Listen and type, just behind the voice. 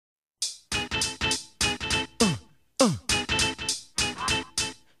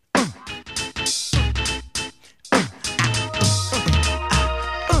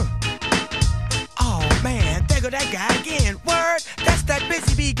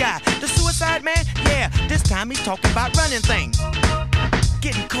guy, the suicide man? Yeah, this time he's talking about running things.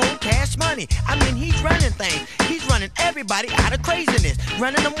 Getting cold cash money. I mean, he's running things. He's running everybody out of craziness.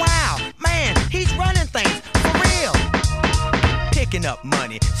 Running them wild. Man, he's running things. For real. Picking up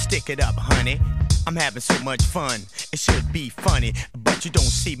money. Stick it up, honey. I'm having so much fun. It should be funny. But you don't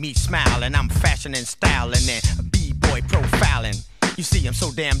see me smiling. I'm fashion and styling and B-boy profiling. You see, I'm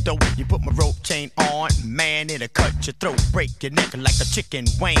so damn dope. You put my rope chain on, man, it'll cut your throat, break your neck like a chicken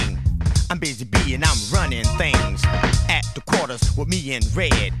wing. I'm Busy Bee and I'm running things at the quarters with me in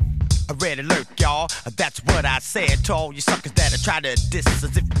red. A red alert, y'all. That's what I said to all you suckers that try to diss as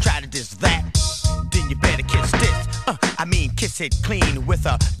if you try to diss that. Then you better kiss this. I mean, kiss it clean with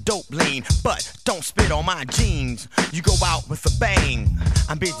a dope lean, but don't spit on my jeans. You go out with a bang.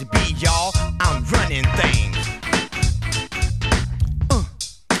 I'm Busy Bee, y'all. I'm running things.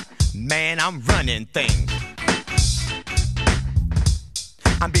 Man, I'm running things.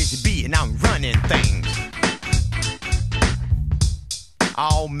 I'm Busy Bee and I'm running things.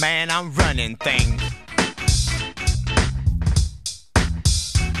 Oh man, I'm running things.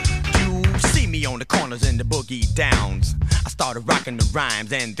 You see me on the corners in the boogie downs. I started rocking the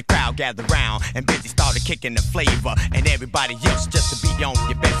rhymes and the crowd gathered round, and Busy started kicking the flavor, and everybody else just to be on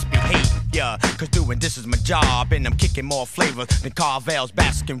your best behavior. Cause doing this is my job, and I'm kicking more flavors than Carvel's,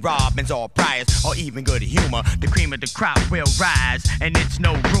 Baskin Robbins, or Priors, or even Good Humor. The cream of the crop will rise, and it's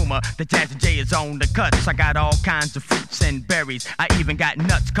no rumor that Jazzy J is on the cuts. I got all kinds of fruits and berries. I even got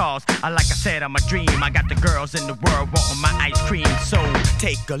nuts, cause like I said, I'm a dream. I got the girls in the world wanting my ice cream. So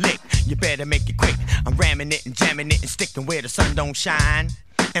take a lick, you better make it quick. I'm ramming it and jamming it and sticking where the sun don't shine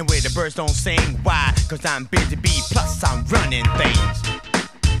and where the birds don't sing. Why? Cause I'm Busy Bee, plus I'm running things.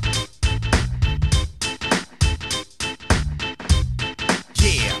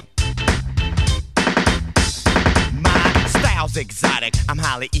 Yeah. My style's exotic, I'm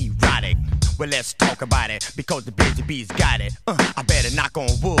highly erotic. Well, let's talk about it, because the Busy Bee's got it. I better knock on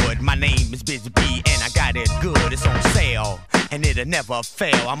wood. My name is Busy Bee, and I got it good. It's on sale, and it'll never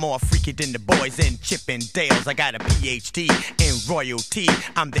fail. I'm more freaky than the boys in Chippendales. I got a PhD in royalty.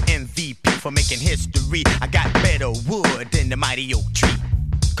 I'm the MVP for making history. I got better wood than the mighty oak tree.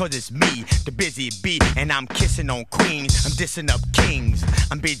 Cause it's me, the Busy Bee, and I'm kissing on queens. I'm dissing up kings.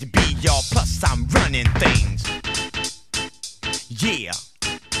 I'm Busy Bee, y'all, plus I'm running things. Yeah.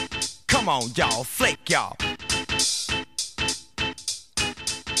 Come on, y'all, flake y'all.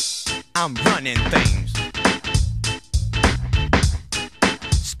 I'm running things.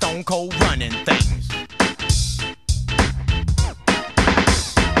 Stone cold running things.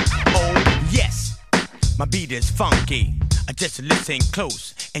 Oh, yes, my beat is funky. Just listen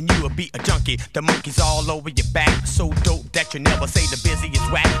close, and you will be a junkie. The monkey's all over your back, so dope that you never say the Busy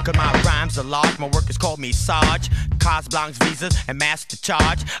is whack. Cause my rhymes are large, my workers call me Sarge. Cars, blancs, visas, and master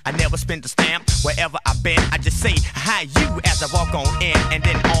charge. I never spend a stamp wherever I've been. I just say hi you as I walk on in, and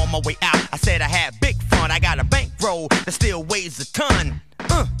then on my way out, I said I had big fun. I got a bankroll that still weighs a ton.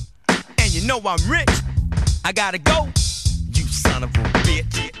 And you know I'm rich. I gotta go, you son of a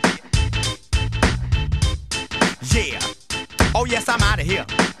bitch. Yeah. Oh yes, I'm out of here.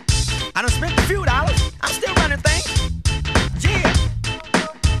 I done spent a few dollars. I'm still running things. Yeah.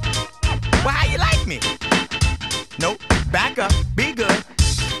 Well, how you like me? Nope. Back up. Be good.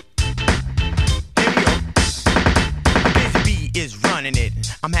 Here we go. Busy Bee is running it.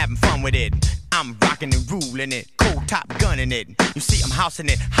 I'm having fun with it. I'm rocking and ruling it. Cold top gunning it. You see, I'm housing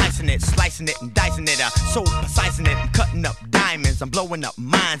it, heisting it, slicing it and dicing it. So precising it. I'm cutting up diamonds. I'm blowing up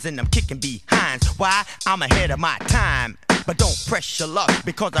mines and I'm kicking behinds. Why? I'm ahead of my time. But don't press your luck,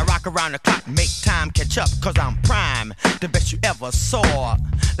 because I rock around the clock, make time catch up, cause I'm prime, the best you ever saw.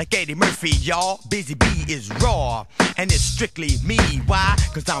 Like Eddie Murphy, y'all, Busy Bee is raw, and it's strictly me. Why?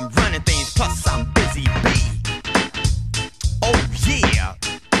 Cause I'm running things, plus I'm Busy Bee. Oh yeah,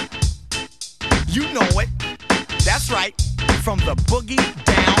 you know it. That's right, from the boogie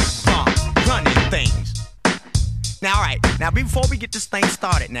down Bronx, running things. Now, alright, now before we get this thing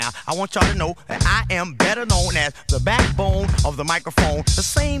started now, I want y'all to know that I am better known as the backbone of the microphone, the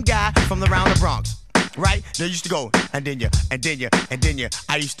same guy from the round the Bronx. Right? They used to go, and then you,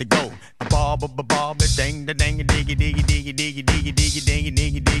 I used to go. Bob, dang, the dang, diggy, diggy, diggy, diggy, diggy, diggy, diggy,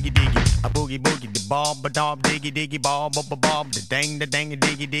 diggy, diggy, diggy. A boogie, boogie, the bob, diggy, diggy, bob, the dang,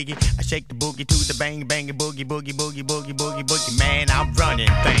 diggy, diggy. I shake the boogie to the bang, bang, boogie, boogie, boogie, boogie, boogie, boogie. Man, I'm running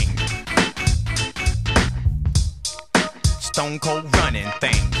things. Stone cold running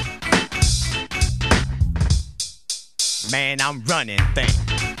things. Man, I'm running things.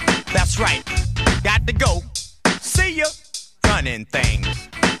 That's right. Got to go. See ya. Running things.